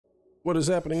What is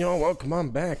happening, y'all? Welcome on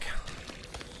back.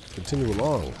 Continue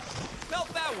along. Melt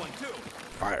that one, too.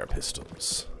 Fire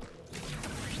pistols.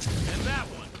 And that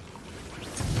one.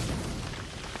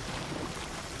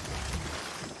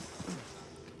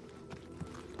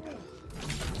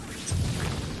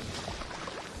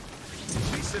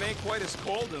 At least it ain't quite as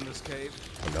cold in this cave.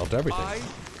 I melt everything. I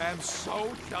am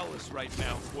so jealous right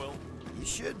now, Quill. You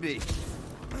should be.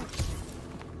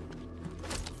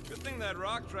 Good thing that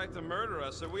rock tried to murder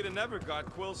us, or we'd have never got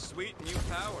Quill's sweet new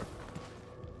power.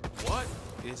 What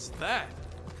is that?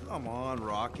 Come on,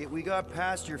 Rocket. We got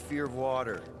past your fear of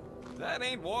water. That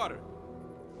ain't water.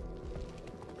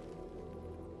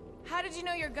 How did you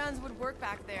know your guns would work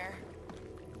back there?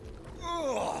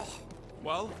 Ugh.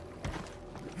 Well,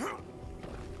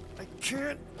 I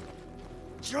can't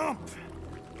jump.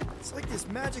 It's like this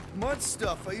magic mud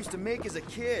stuff I used to make as a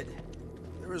kid.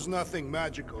 There is nothing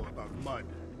magical about mud.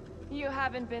 You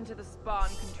haven't been to the spa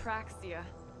in Contraxia.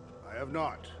 I have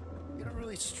not. You don't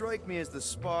really strike me as the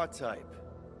spa type.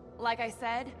 Like I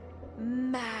said,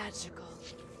 magical.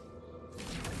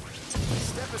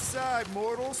 Step aside,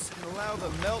 mortals, and allow the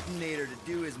Meltonator to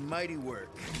do his mighty work.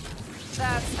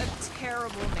 That's a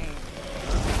terrible name.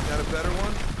 Got a better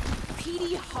one?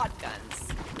 PD Hot Guns.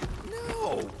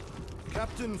 No!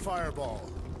 Captain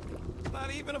Fireball.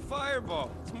 not even a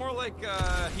fireball. It's more like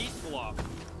a heat blob.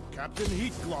 Captain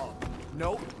Heatglob.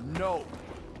 Nope, no.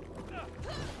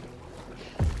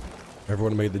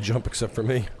 Everyone made the jump except for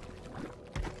me.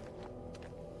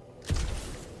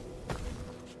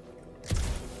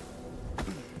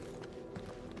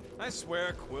 I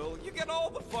swear, Quill, you get all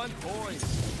the fun toys.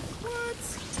 What?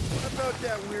 What about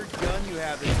that weird gun you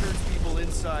have that turns people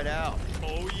inside out?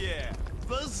 Oh yeah,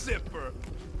 the zipper.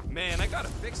 Man, I gotta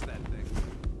fix that thing.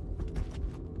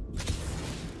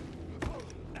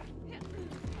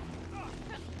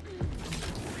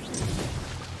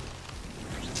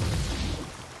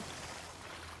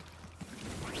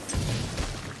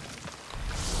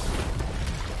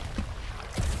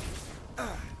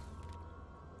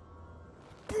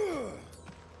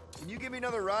 Can you give me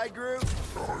another ride, Groot?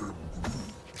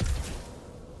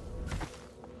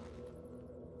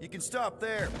 You can stop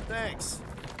there. Thanks.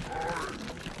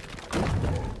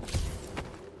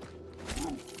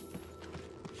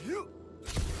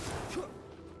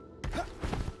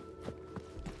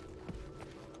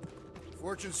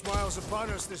 Fortune smiles upon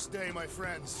us this day, my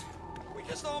friends. We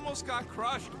just almost got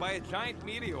crushed by a giant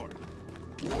meteor.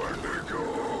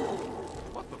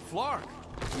 What the flark?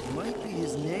 It might be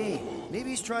his name.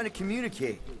 Maybe he's trying to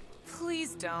communicate.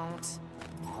 Please don't.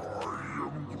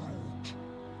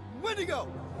 Wendigo!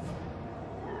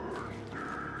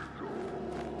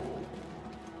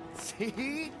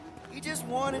 See? He just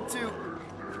wanted to...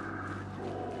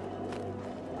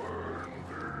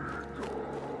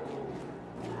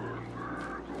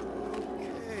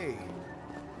 Okay.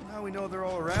 Now we know they're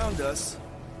all around us.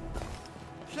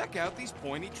 Check out these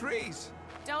pointy trees.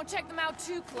 Don't check them out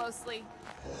too closely.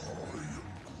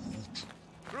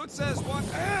 Groot says what?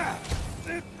 Ah!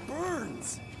 It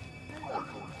burns!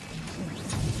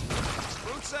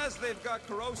 Groot says they've got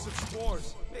corrosive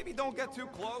spores. Maybe don't get too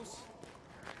close.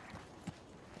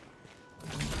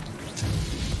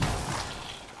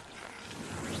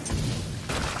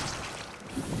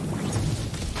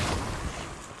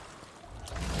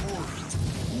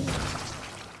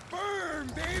 Burn,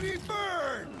 baby,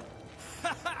 burn!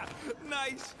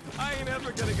 Nice. I ain't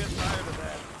ever gonna get tired of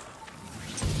that.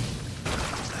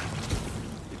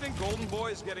 You think Golden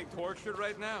Boy is getting tortured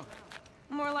right now?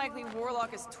 More likely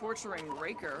Warlock is torturing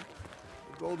Raker.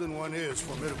 The Golden One is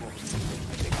formidable. I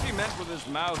think she meant with his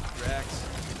mouth, Drax.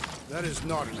 That is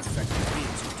not an effective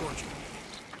means of torture.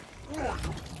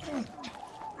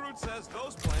 Groot says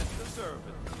those plants deserve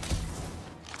it.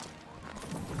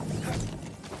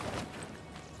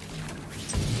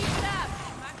 Keep it up!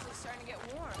 I'm actually starting to get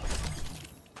warm.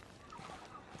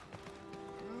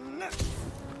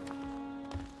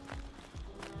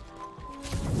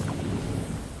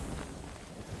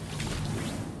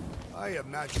 I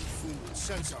imagined Foom would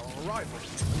sense our arrival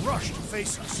and rush to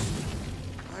face us.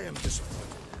 I am disappointed.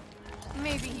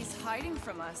 Maybe he's hiding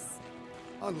from us.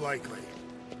 Unlikely.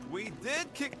 We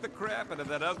did kick the crap out of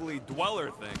that ugly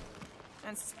Dweller thing.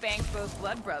 And spank both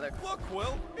blood brother. Look,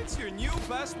 Will, it's your new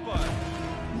best bud.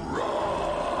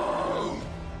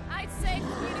 I'd say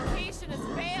communication has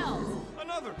failed.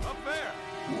 Another, up there.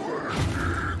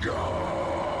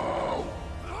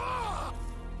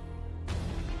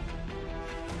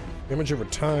 Damage over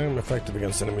time, effective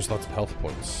against enemies, lots of health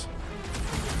points.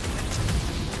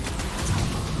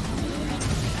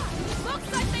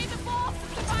 Looks like they've evolved to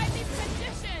survive these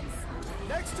conditions.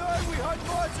 Next time we hunt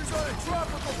monsters on a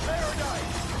tropical paradise!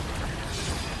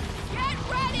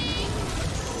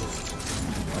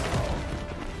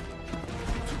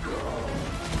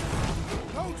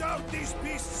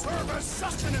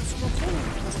 sustenance for food.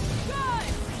 Good!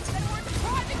 Then we're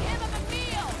depriving him of a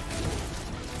meal!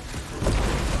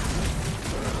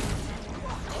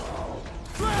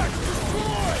 Trash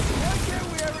destroyed! Why can't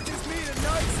we ever just meet a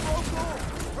nice local?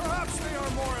 Perhaps they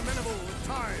are more amenable with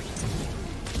time.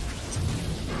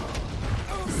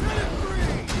 Oh, set it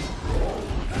free!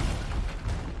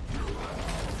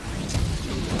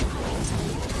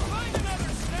 Find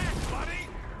another snack, buddy!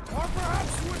 Or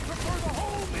perhaps you would prefer the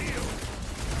whole meal.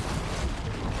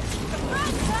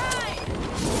 About time!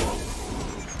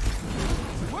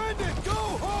 Wendy, go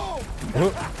home!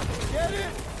 Get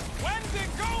it? Wendy,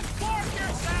 go fork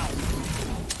yourself!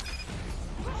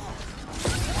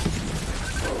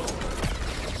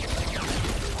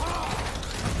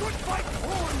 Good fight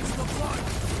warms the blood.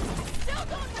 Still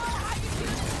don't know how you do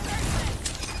this surface!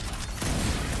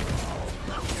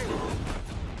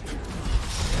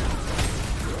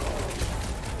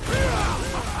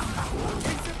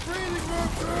 Keep the breathing room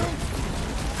through!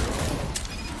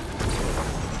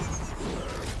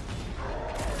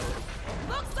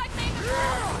 Looks like they've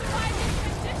evolved to survive these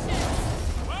conditions!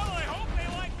 Well, I hope they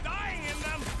like dying in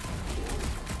them!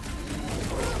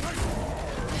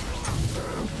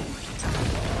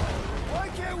 Why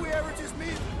can't we ever just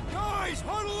meet? Guys,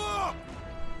 huddle up!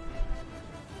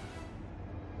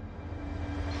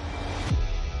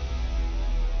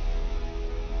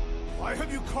 Why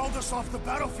have you called us off the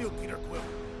battlefield, Peter Quill?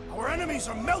 Our enemies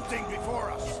are melting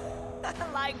before us.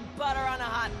 Like butter on a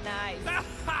hot knife.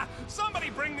 Somebody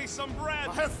bring me some bread!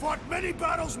 I have fought many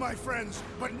battles, my friends,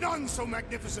 but none so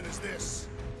magnificent as this.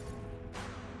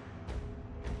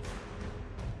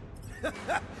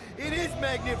 It is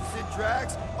magnificent,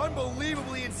 Drax.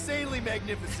 Unbelievably, insanely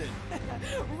magnificent.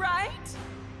 Right?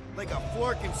 Like a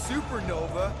florkin'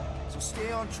 supernova. So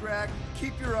stay on track,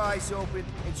 keep your eyes open,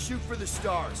 and shoot for the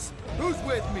stars. Who's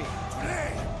with me?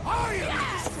 Today, I am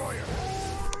the destroyer.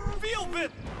 Feel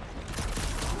bit!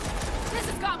 This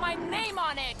has got my name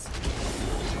on it!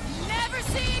 Never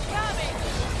see it coming!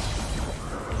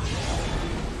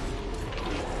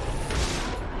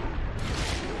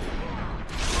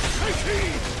 Take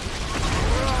heed!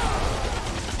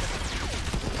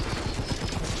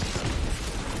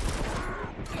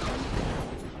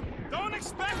 Don't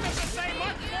expect us to say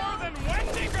much more than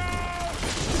Wendigo!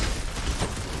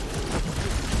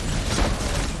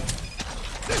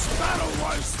 This battle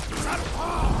was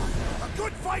a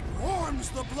good fight warms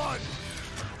the blood.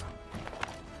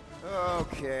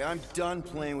 Okay, I'm done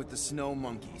playing with the snow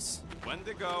monkeys.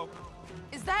 Wendigo.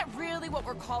 Is that really what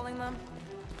we're calling them?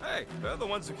 Hey, they're the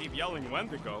ones who keep yelling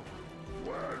Wendigo.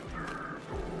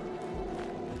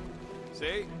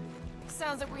 See?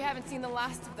 Sounds like we haven't seen the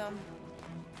last of them.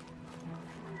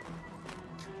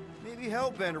 Maybe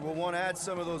Hellbender will want to add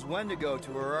some of those Wendigo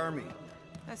to her army.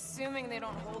 Assuming they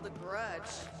don't hold a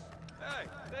grudge. Hey,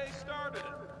 they started it.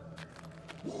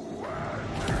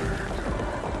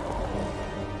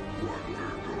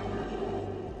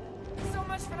 So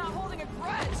much for not holding a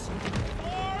grudge.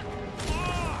 Fork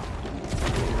off!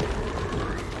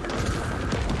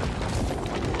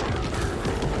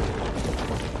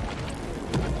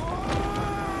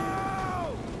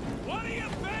 Whoa! What do you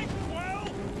think, Quill?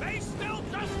 They still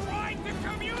just tried to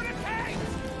communicate!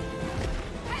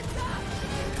 Heads up!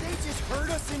 They just herd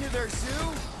us into their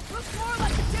zoo? Looks more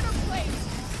like a dinner plate.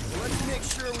 Let's make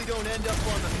sure we don't end up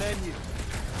on the menu.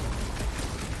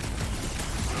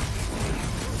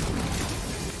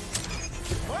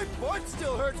 My butt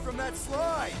still hurts from that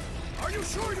slide. Are you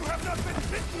sure you have not been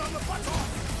bitten on the buttock?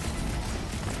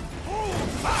 Hold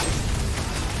back!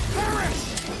 Perish!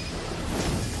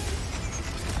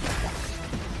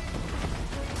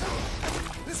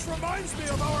 This reminds me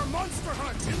of our monster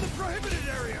hunt in the prohibited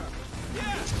area.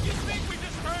 Yeah, you'd think we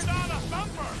just turned on a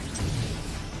thumper!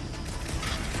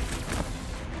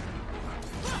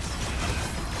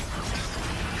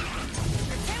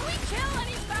 Can we kill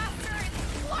any faster? It's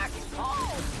flarkin'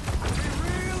 cold! We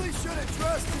really should have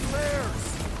trusted theirs.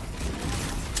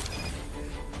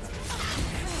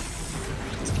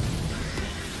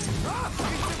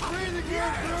 Keep the breathing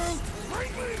room through.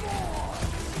 Bring me more!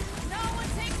 No one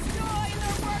takes joy in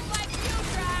their work like you,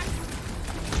 Drax!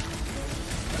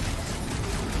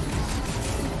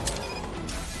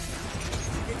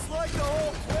 It's like the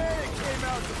whole planet came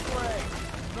out to play.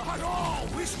 Not all!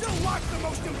 We still lack the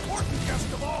most important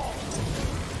guest of all!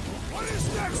 What is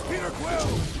next, Peter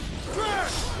Quill?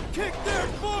 Drax! Kick their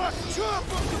butt! Chop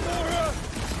them, Gamora!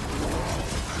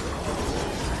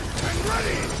 And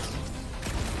ready!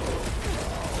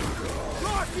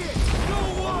 Rocket! Go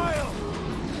wild!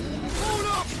 Hold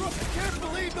up! Can't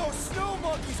believe those snow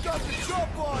monkeys got the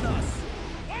jump on us!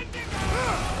 Wendigo!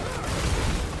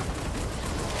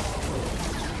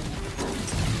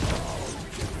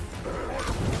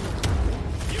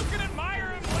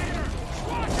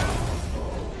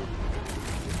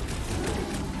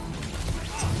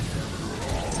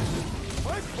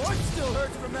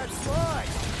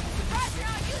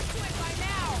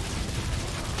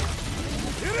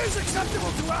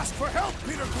 acceptable to ask for help,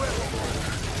 Peter Quill!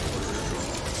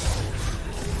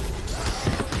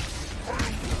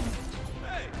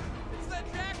 Hey, it's that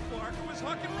Jack Clark who was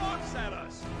hucking rocks at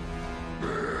us.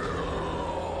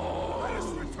 Let us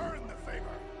return the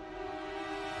favor.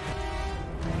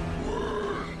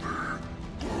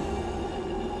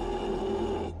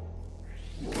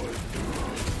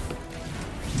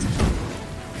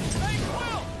 Hey,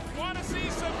 Quill! Wanna see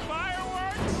some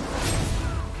fireworks?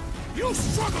 You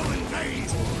struggle in vain!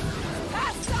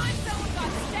 Last time someone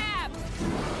got stabbed!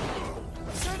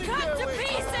 Cut to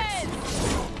pieces!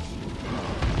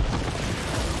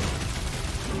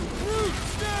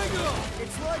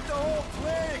 It's like the whole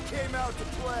planet came out to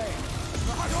play.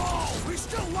 Not all! We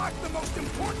still lack the most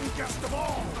important guest of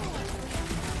all!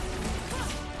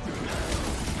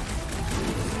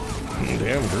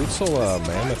 Damn, Groot's whole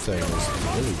mammoth thing is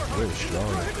really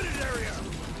strong. Prohibited area!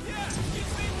 Yeah, you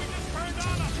see, we just turned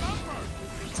on a thumper.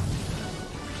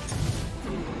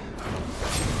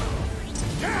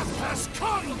 Death has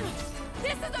come!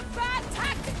 This is a bad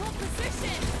tactical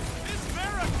position! Is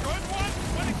there a good one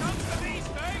when it comes to these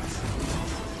things?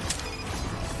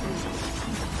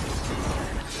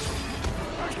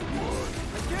 I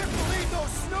can't believe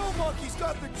those snow monkeys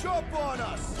got the jump on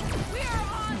us. We are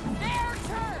on their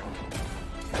turf!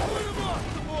 Put them up,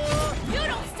 Gamora. You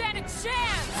don't stand a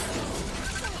chance!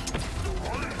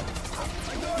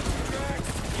 I got you, Drax.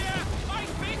 Yeah, I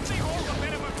think they hold a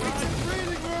bit of a grudge.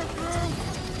 Breathing room through.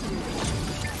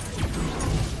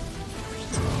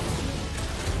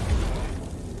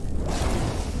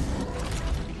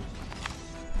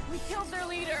 We killed their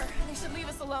leader. They should leave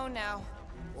us alone now.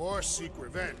 Or seek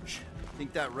revenge.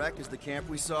 Think that wreck is the camp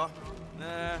we saw?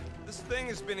 Nah, this thing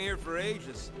has been here for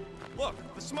ages. Look,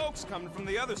 the smoke's coming from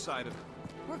the other side of it.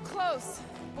 We're close,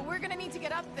 but we're gonna need to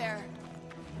get up there.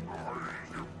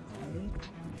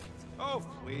 Oh,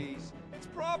 please. It's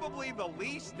probably the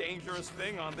least dangerous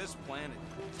thing on this planet.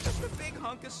 Just a big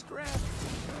hunk of scrap.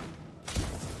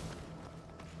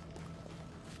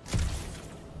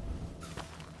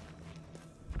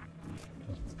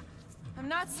 I'm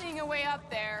not seeing a way up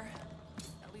there.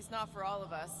 At least not for all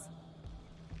of us.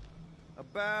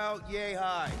 About yay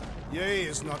high. Yay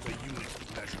is not a unit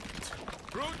of measurement.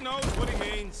 Groot knows what he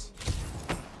means.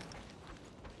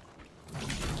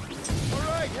 All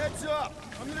right, heads up.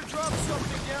 I'm gonna drop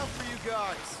something down for you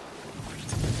guys.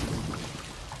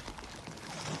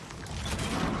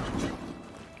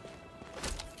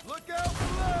 Look out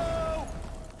below!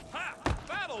 Ha!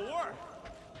 That'll work!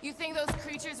 You think those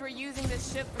creatures were using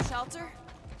this ship for shelter?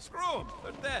 Screw them.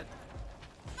 They're dead.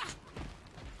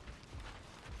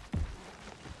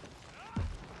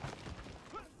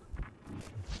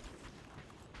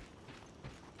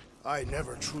 I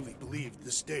never truly believed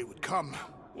this day would come.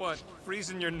 What,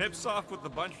 freezing your nips off with a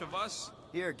bunch of us?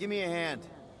 Here, give me a hand.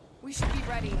 We should be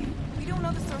ready. We don't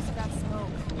know the source of that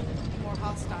smoke. More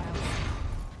hostiles.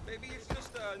 Maybe it's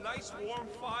just a nice warm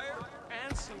fire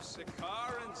and some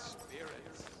Sakaran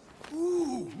spirits.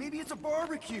 Ooh, maybe it's a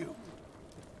barbecue.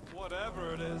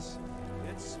 Whatever it is,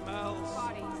 it smells.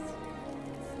 Bodies.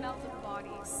 Smells of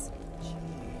bodies.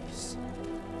 Jeez.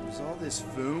 Is all this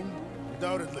Foom?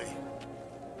 Undoubtedly.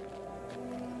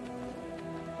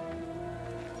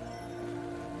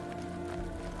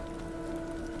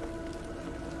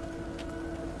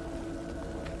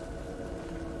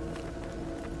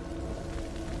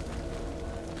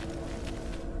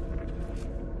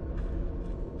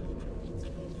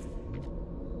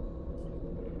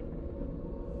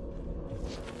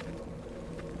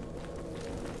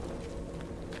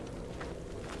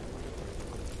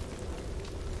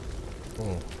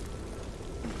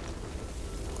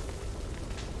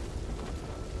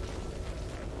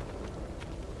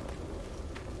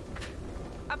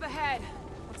 Up ahead.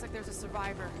 Looks like there's a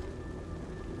survivor.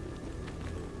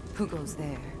 Who goes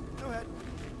there? No head.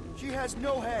 She has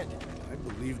no head. I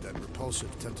believe that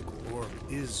repulsive tentacle orb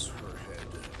is her head.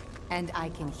 And I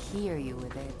can hear you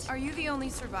with it. Are you the only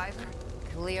survivor?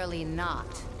 Clearly not.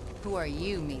 Who are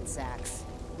you, meat sacks?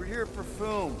 We're here for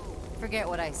Foom. Forget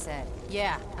what I said.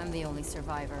 Yeah, I'm the only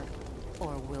survivor.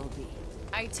 Or will be.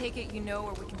 I take it you know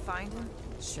where we can find him?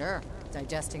 Sure.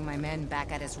 Digesting my men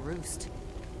back at his roost.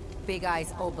 Big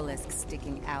Eye's obelisk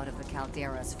sticking out of the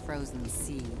Caldera's frozen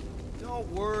sea.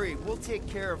 Don't worry, we'll take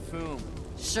care of Foom.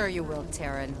 Sure you will,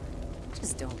 Terran.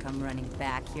 Just don't come running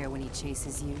back here when he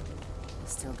chases you.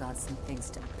 Still got some things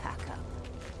to pack up.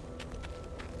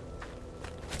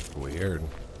 Weird.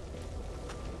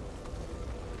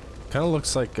 Kind of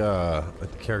looks like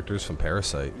characters from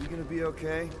Parasite. You gonna be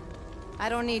okay? I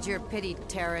don't need your pity,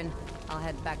 Terran. I'll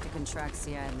head back to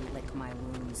Contraxia and lick my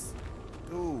wounds.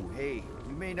 Ooh, hey,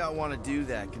 you may not want to do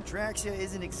that. Contraxia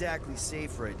isn't exactly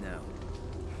safe right now.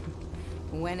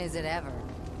 When is it ever?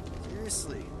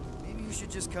 Seriously, maybe you should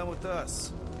just come with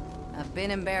us. I've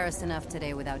been embarrassed enough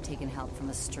today without taking help from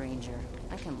a stranger.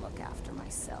 I can look after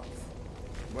myself.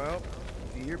 Well,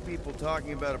 if you hear people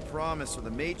talking about a promise with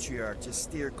a matriarch, just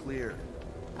steer clear.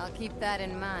 I'll keep that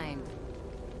in mind.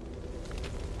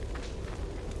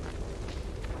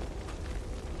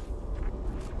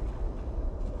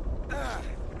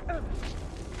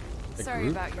 Sorry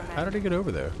about your How did he get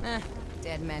over there?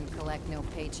 Dead men collect no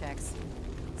paychecks.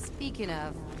 Speaking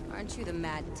of, aren't you the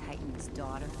Mad Titan's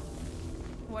daughter?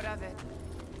 What of it?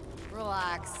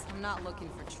 Relax, I'm not looking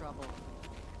for trouble.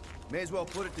 May as well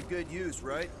put it to good use,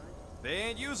 right? They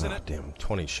ain't using Oh, it. damn,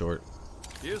 20 short.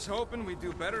 Here's hoping we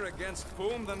do better against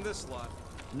Foom than this lot.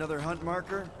 Another hunt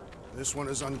marker? This one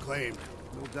is unclaimed.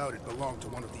 No doubt it belonged to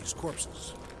one of these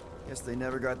corpses. Guess they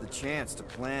never got the chance to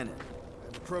plan it.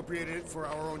 And appropriated it for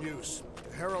our own use.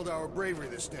 To herald our bravery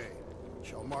this day.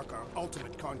 Shall mark our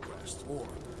ultimate conquest, or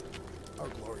our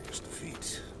glorious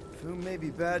defeat. Foom may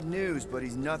be bad news, but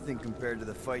he's nothing compared to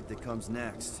the fight that comes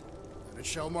next. And it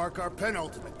shall mark our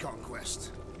penultimate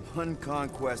conquest. One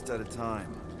conquest at a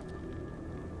time.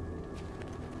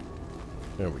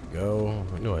 There we go.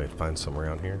 I knew I'd find some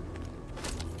around here.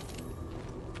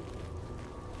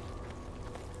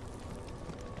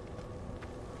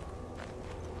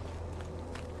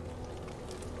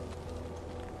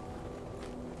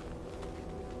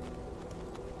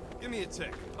 Give me a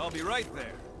tick. I'll be right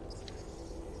there.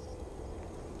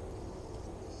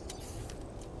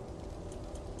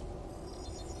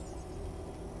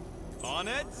 On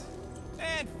it,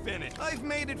 and finish. I've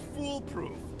made it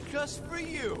foolproof, just for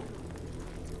you.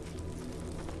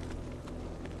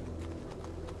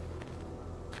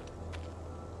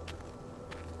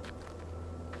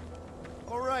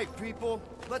 All right, people,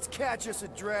 let's catch us a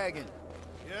dragon.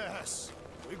 Yes,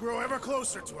 we grow ever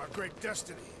closer to our great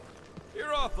destiny.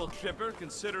 You're awful chipper,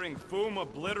 considering Foom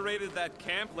obliterated that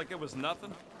camp like it was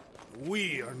nothing.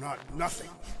 We are not nothing.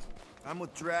 I'm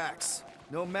with Drax.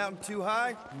 No mountain too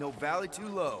high, no valley too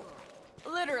low.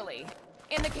 Literally.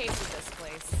 In the case of this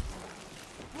place.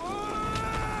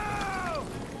 Whoa!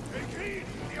 Take heed!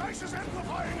 The ice is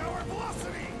amplifying our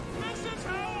velocity! This is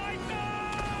how I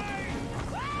die!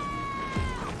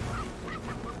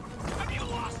 Have you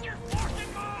lost your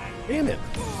fucking mind? Damn it!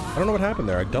 I don't know what happened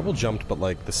there. I double jumped, but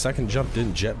like the second jump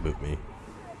didn't jet boot me.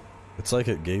 It's like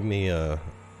it gave me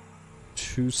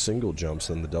 2 single jumps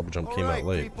and the double jump came out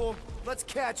late. People, let's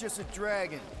catch us a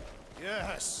dragon.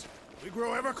 Yes, we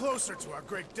grow ever closer to our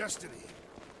great destiny.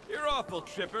 You're awful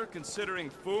chipper, considering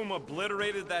Foom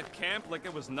obliterated that camp like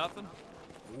it was nothing.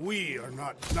 We are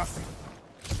not nothing.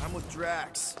 I'm with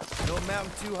Drax. No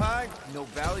mountain too high, no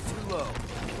valley too low.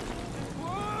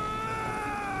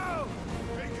 Whoa!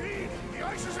 Take heed! The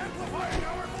ice is amplifying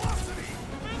our velocity!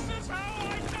 This is how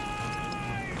I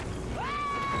die!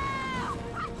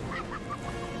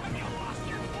 Have you lost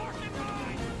your fucking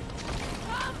mind?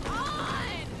 Come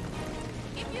on!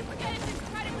 If you forget it's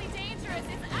incredibly dangerous,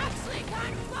 it's actually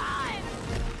kind of fun!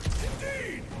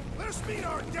 Indeed! Let us meet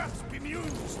our deaths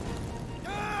bemused!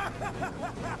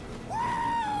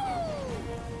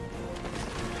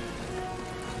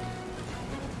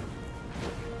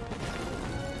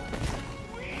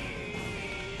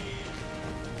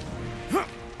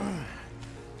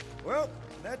 Well,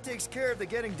 that takes care of the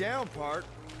getting down part.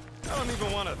 I don't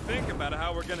even want to think about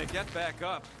how we're gonna get back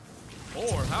up.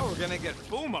 Or how we're gonna get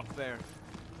Foom up there.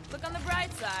 Look on the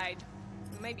bright side.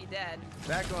 We may be dead.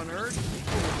 Back on Earth,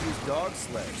 people would use dog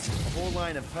sleds. A whole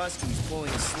line of huskies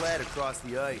pulling a sled across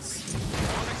the ice.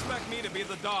 Don't expect me to be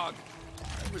the dog.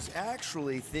 I was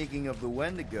actually thinking of the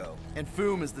Wendigo, and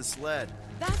Foom is the sled.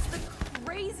 That's the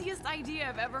craziest idea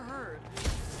I've ever heard.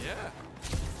 Yeah.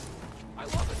 I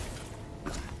love it.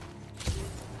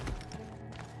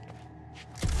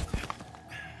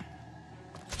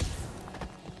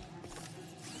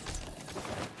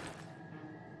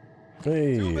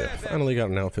 Hey, I finally got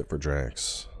an outfit for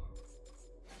Drax.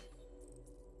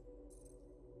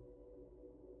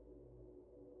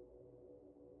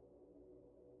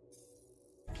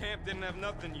 Camp didn't have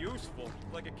nothing useful,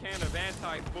 like a can of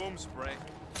anti-Foom spray.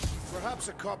 Perhaps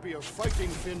a copy of Fighting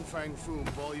Fang Foom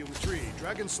Volume 3,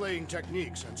 Dragon Slaying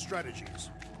Techniques and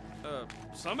Strategies.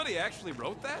 Somebody actually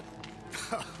wrote that?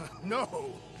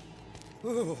 No!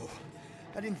 Ooh,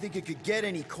 I didn't think it could get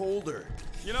any colder.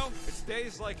 You know, it's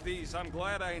days like these I'm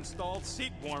glad I installed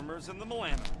seat warmers in the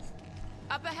Milano.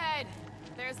 Up ahead,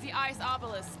 there's the ice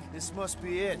obelisk. This must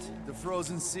be it, the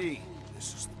frozen sea.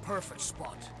 This is the perfect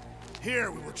spot.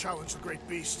 Here we will challenge the great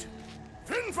beast.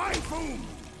 Fang Foom!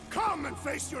 Come and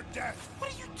face your death!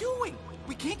 What are you doing?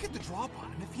 We can't get the drop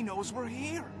on him if he knows we're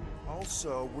here.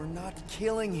 Also, we're not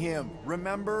killing him,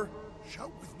 remember?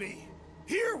 Shout with me.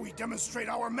 Here we demonstrate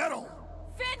our mettle.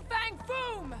 Fin Fang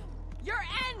Foom! Your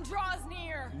end draws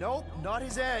near! Nope, not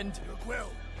his end. Peter Quill,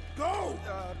 go!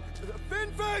 Fin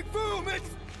Fang Foom, it's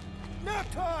nap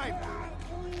time!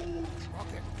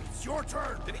 Rocket, it's your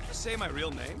turn. Did he just say my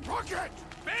real name? Rocket!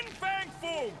 Fin Fang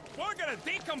Foom! We're gonna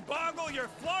decomboggle your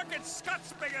flunking scut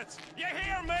spigots! You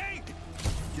hear me?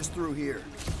 Just through here.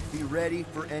 Be ready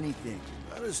for anything.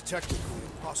 That is technically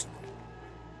impossible.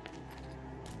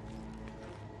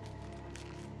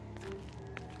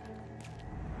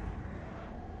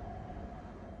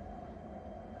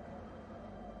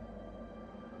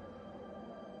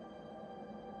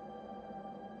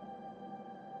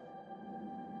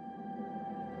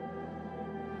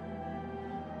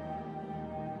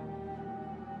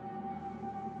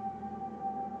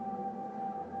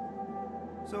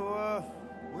 So,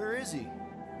 where is he?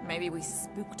 Maybe we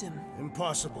spooked him.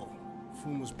 Impossible.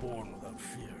 Foom was born without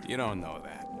fear. You don't know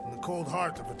that. In the cold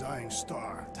heart of a dying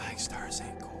star. Dying stars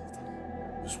ain't cold.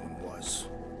 This one was.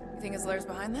 You think his lair's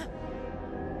behind that?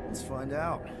 Let's find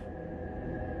out.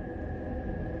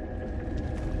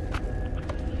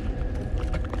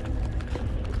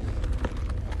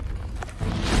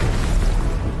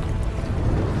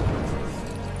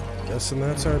 Guessing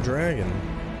that's our dragon.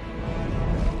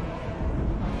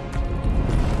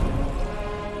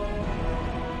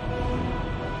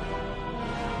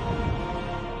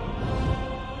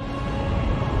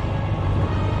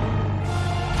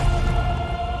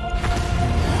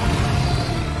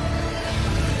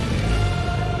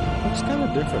 Looks kind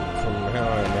of different from how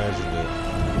I imagined it.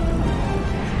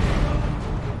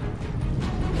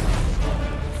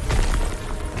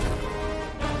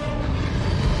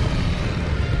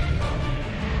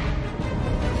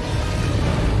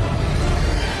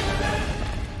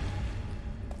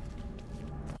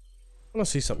 I want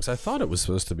to see something, because I thought it was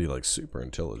supposed to be like super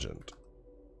intelligent,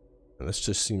 and this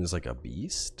just seems like a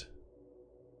beast.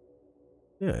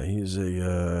 Yeah, he's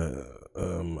a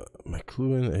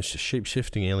McLuhan, a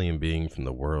shape-shifting alien being from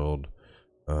the world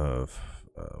of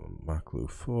Maklu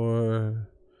 4.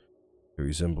 He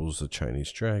resembles a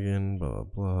Chinese dragon, blah blah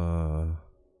blah.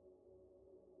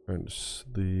 Trying to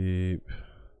sleep.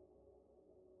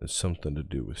 It's something to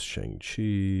do with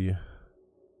Shang-Chi.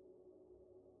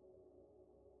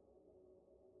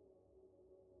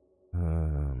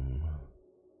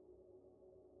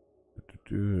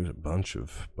 There's a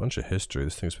bunch of history.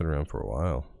 This thing's been around for a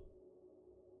while.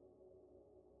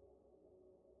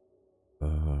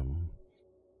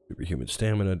 Superhuman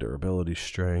stamina, durability,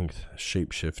 strength,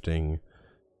 shape-shifting,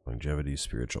 longevity,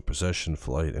 spiritual possession,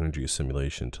 flight, energy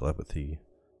assimilation, telepathy,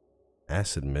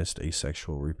 acid mist,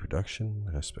 asexual reproduction,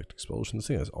 aspect expulsion. This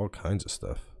thing has all kinds of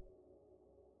stuff.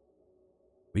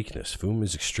 Weakness. Foom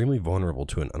is extremely vulnerable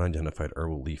to an unidentified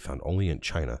herbal leaf found only in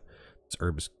China. This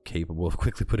herb is capable of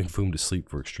quickly putting Foom to sleep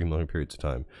for extreme long periods of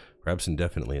time, perhaps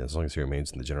indefinitely, as long as he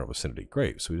remains in the general vicinity.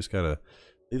 Great, so we just gotta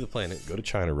leave the planet, go to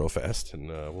China real fast, and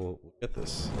we'll get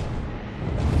this.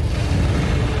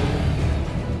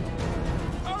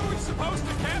 How are we supposed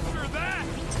to capture that?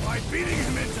 By beating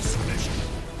him into submission.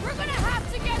 We're gonna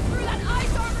have to get through that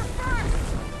ice armor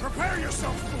first! Prepare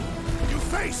yourself, Foom. You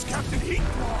face Captain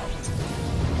Heatclaw.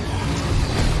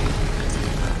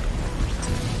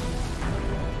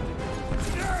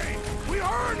 Today, we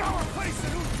earn our place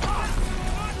in Utah.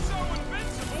 Not so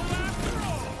invincible after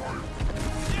all.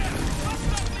 Yeah, bust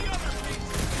up the other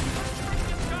pieces. Let's bring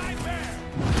this guy back.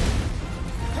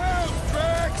 Help,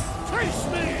 Drax! Face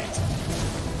me!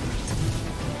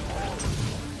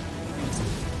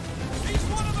 He's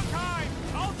one of a kind.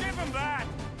 I'll give him that.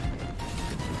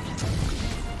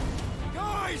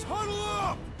 Guys, huddle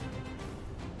up!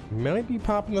 Might be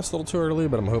popping this a little too early,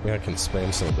 but I'm hoping I can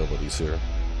spam some abilities here.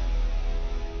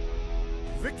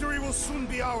 Victory will soon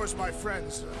be ours, my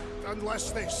friends,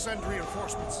 unless they send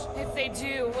reinforcements. If they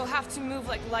do, we'll have to move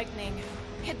like lightning.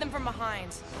 Hit them from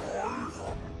behind.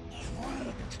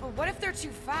 But what if they're too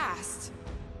fast?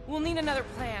 We'll need another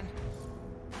plan.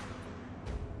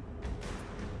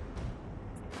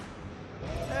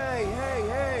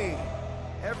 Hey!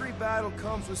 Every battle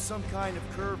comes with some kind of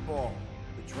curveball.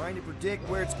 But trying to predict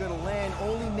where it's gonna land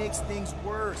only makes things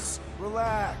worse.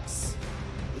 Relax.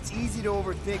 It's easy to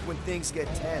overthink when things get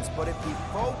tense, but if we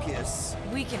focus...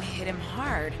 We can hit him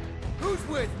hard. Who's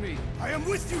with me? I am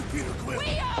with you, Peter Quill.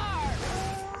 We are!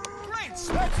 Great!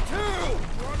 That's two!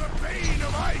 You're the bane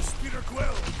of ice, Peter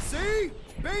Quill. See?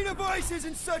 Bane of Ice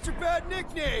isn't such a bad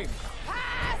nickname!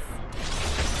 Pass!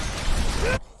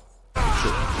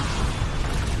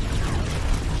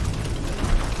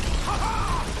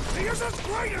 is as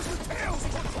great as the tales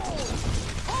foretold!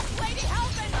 Hope Lady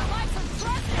Hellbender likes her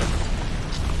presents!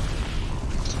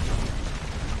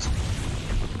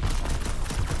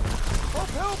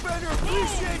 Hope Hellbender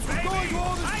appreciates for going to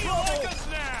all this How you trouble! like us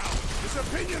now? His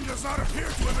opinion does not appear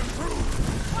to have improved.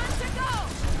 One to go!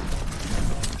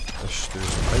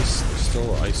 There's ice. There's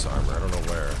still ice armor. I don't know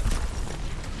where.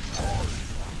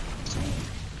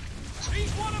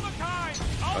 He's one of a kind.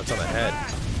 Oh, it's on the head.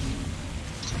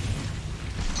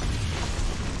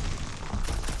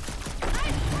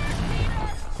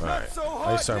 Alright. So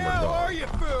hot Ice armor now, gone. are you,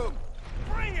 Foom?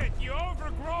 Bring it, you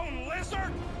overgrown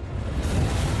lizard!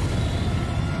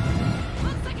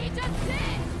 Looks like he just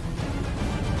did!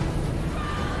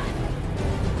 Run!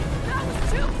 That was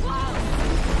too close!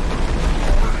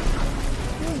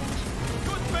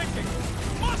 Good thinking.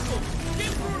 Muscle!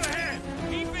 Get through the head!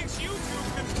 He thinks you two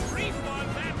can refund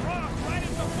that rock right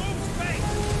into Foom's face!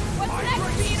 What's next,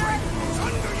 Peter? It's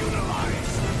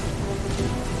underutilized!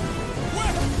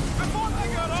 What? I thought I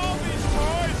got all these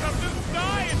toys. I'm just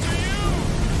dying to you!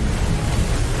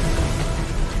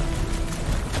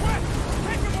 What?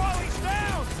 Take him while he's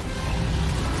down!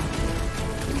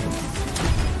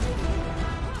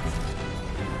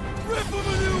 Rip him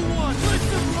a new one! Let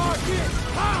them rock it!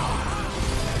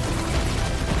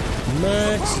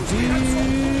 Max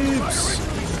Deeps!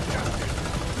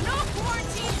 No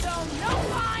quarantine zone, no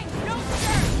fine, no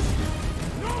search!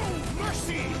 No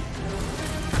mercy!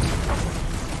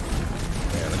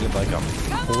 Man, I did like a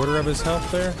quarter of his health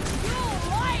there. You'll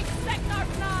like Sector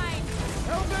 9!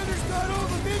 Hellbender's got all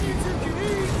the minions you can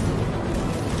eat!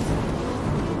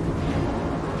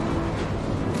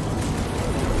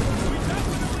 We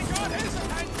definitely got his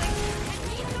attention! And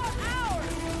he's got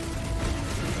ours!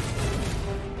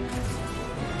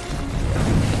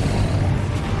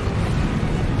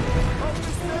 Hope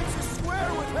this fence is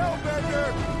square with Hellbender!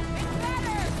 It's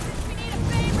better, since we need a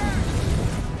favor!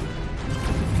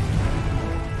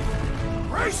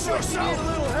 Brace Need a yourself!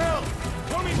 little help!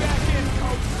 Put me back in,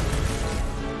 coach!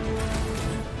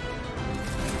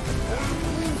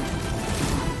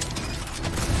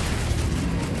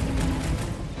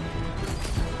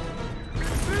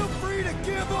 Feel free to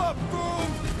give up, Foom!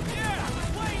 Yeah,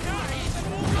 play nice and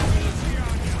we'll go easy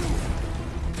on you!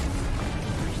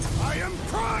 I am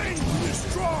trying to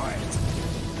destroy!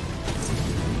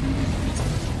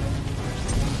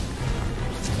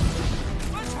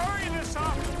 Let's hurry this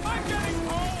up! I'm getting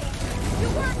cold! You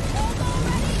weren't cold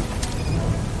already?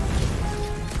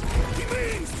 He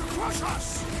means to crush us!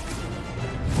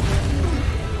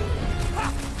 Ha!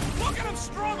 Look at him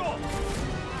struggle!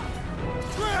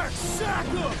 Crack, sack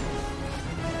him!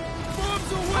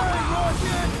 Bombs away,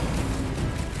 Rocket!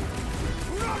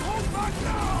 Do not hold back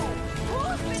now!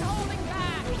 Who's been holding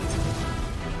back?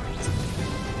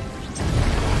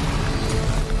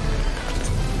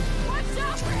 Watch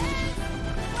out for his...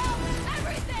 well,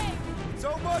 everything! So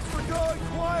much for going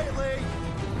quietly!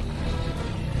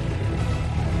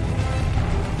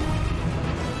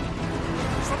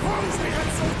 Suppose we had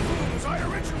some food as I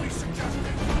originally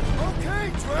suggested!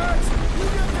 Okay, Drax! You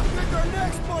get to pick our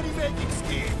next money-making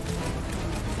scheme!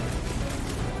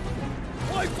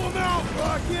 Wipe them out,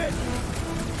 Rocket!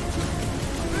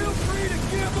 Feel free to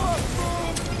give up,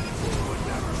 Foom! Who would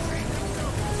never see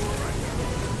himself surrender?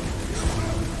 You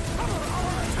will cover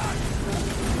our attack!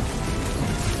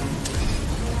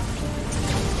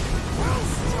 Well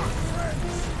struck,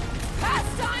 friends! Past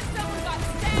time someone got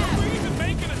stabbed! We're even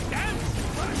making a dent!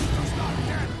 Flesh does not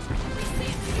dent! We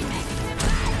seem to be making him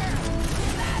matter!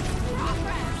 That's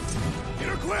progress!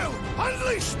 Peter Quill,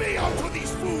 unleash me onto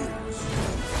these fools!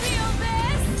 Feel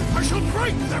this? I shall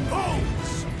break their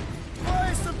bones!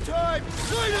 Buy some time!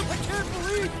 Light up! I can't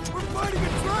believe we're fighting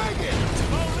a dragon!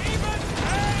 Believe it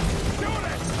and shoot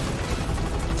it!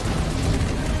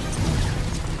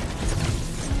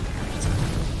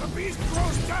 The beast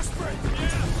grows desperate!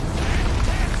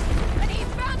 And he's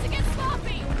bound to get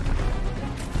sloppy!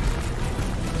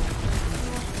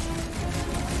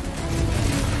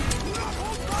 Do not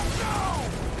hold back now!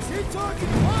 Is he talking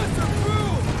to us or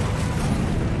Foom?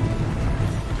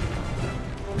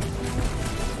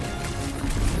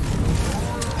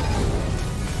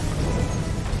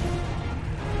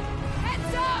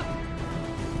 Heads up!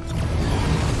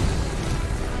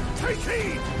 Take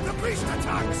heed! The beast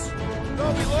attacks!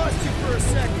 Thought we lost you for a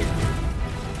second.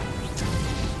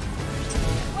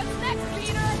 What's next,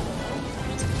 Peter?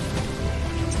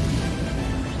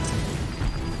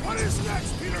 What is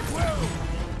next, Peter Quill?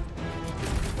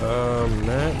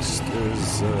 Next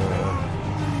is,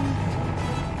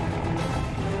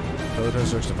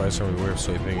 Prototype device from aware of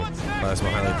sweeping. Plasma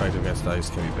highly effective against ice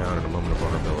can be bound in a moment of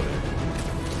vulnerability.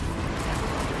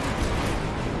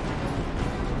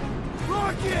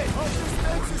 it! I'll just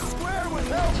make you square with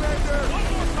Hellbender! One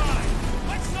more time!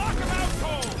 Let's knock him out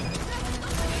cold!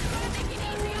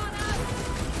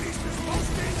 Beast is most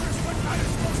dangerous when night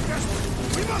is most desperate.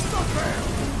 We must not fail!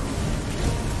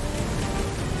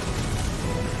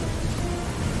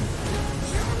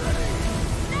 Shield ready!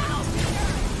 Now,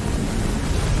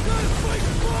 Gotta fight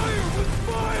fire with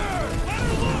fire! Let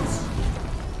her loose!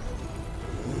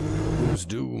 Who's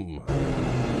Doom?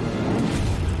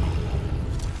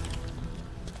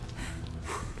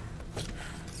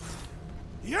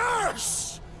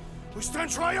 Yes! We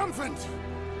stand triumphant!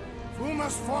 Foom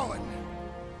has fallen.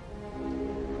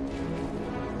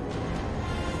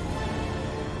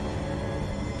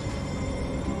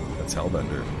 That's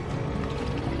Hellbender.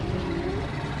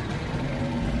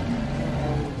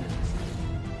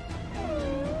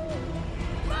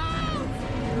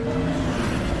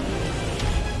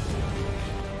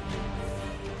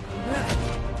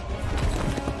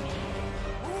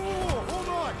 Oh, hold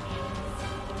on!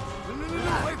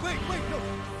 No, wait, no!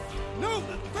 No!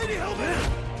 Lady Hellbender!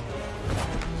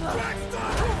 Jack,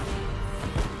 stop!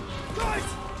 Guys!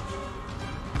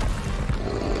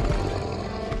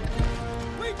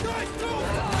 Wait, guys, no!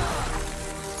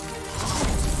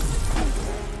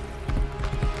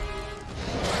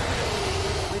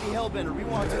 Lady Hellbender, we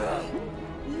want to...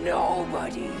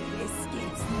 Nobody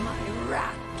escapes my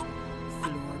wrath,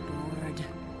 Floorboard.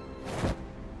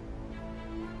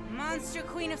 Monster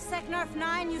Queen of Seknarf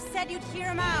 9, you said you'd hear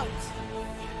him out.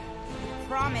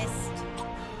 Promised.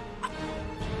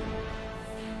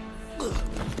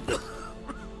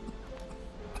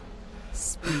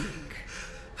 Speak.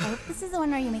 I hope this is the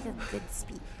one where you make a good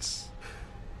speech.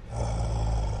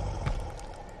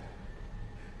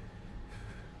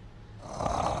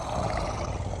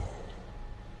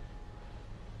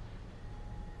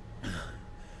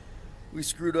 We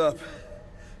screwed up.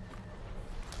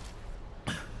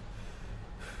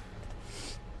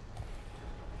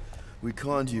 We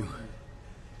conned you.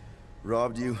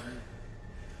 Robbed you.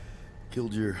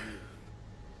 Killed your...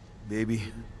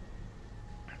 baby.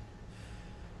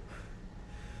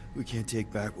 We can't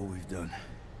take back what we've done.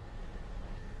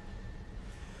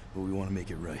 But we want to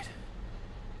make it right.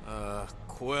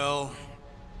 Quill.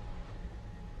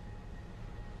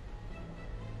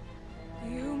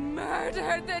 You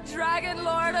murdered the Dragon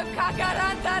Lord of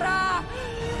Kakarantara!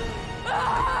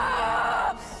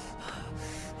 Ah!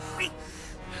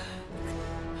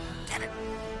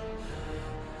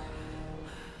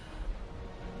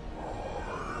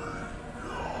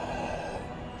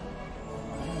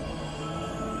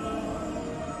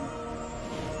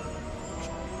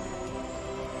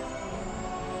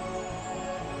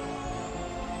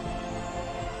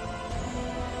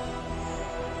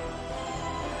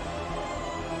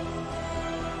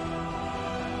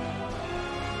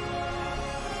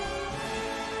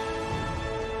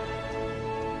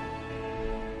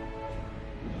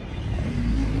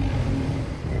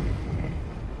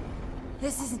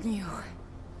 This isn't you.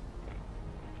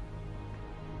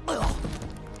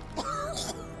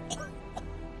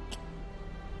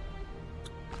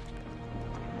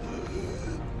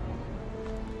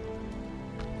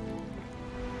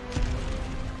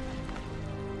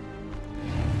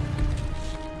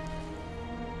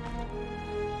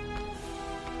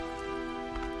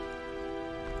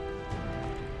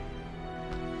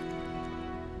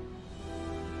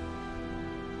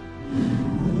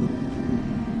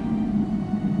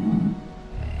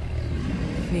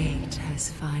 Fate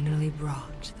has finally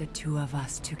brought the two of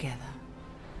us together.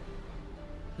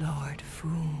 Lord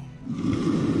Foom.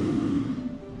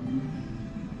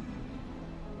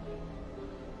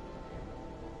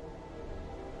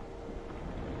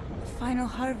 The final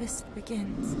harvest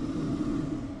begins.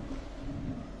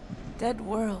 Dead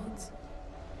worlds,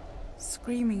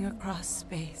 screaming across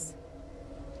space.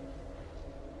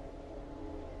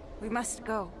 We must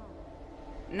go.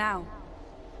 Now.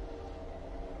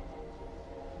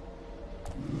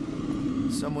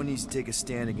 Someone needs to take a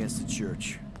stand against the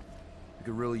church. We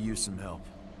could really use some help.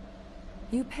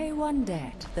 You pay one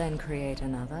debt, then create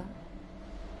another.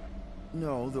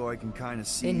 No, though I can kind of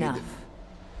see... Enough.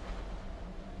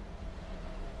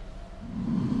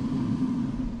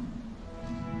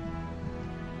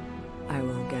 I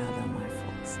will gather my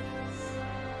forces.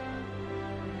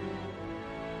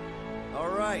 All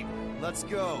right, let's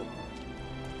go.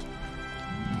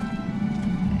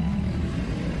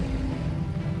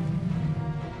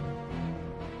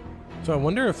 So I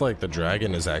wonder if like the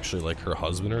dragon is actually like her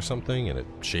husband or something and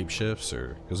it shapeshifts,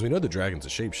 or because we know the dragon's a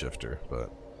shapeshifter,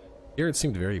 but here it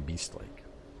seemed very beast-like.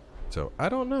 So I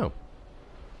don't know.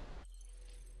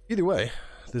 Either way,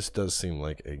 this does seem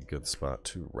like a good spot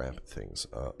to wrap things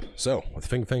up. So, with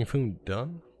Fang Fang Foom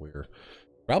done, we're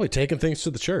probably taking things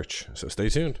to the church. So stay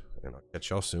tuned, and I'll catch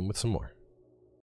y'all soon with some more.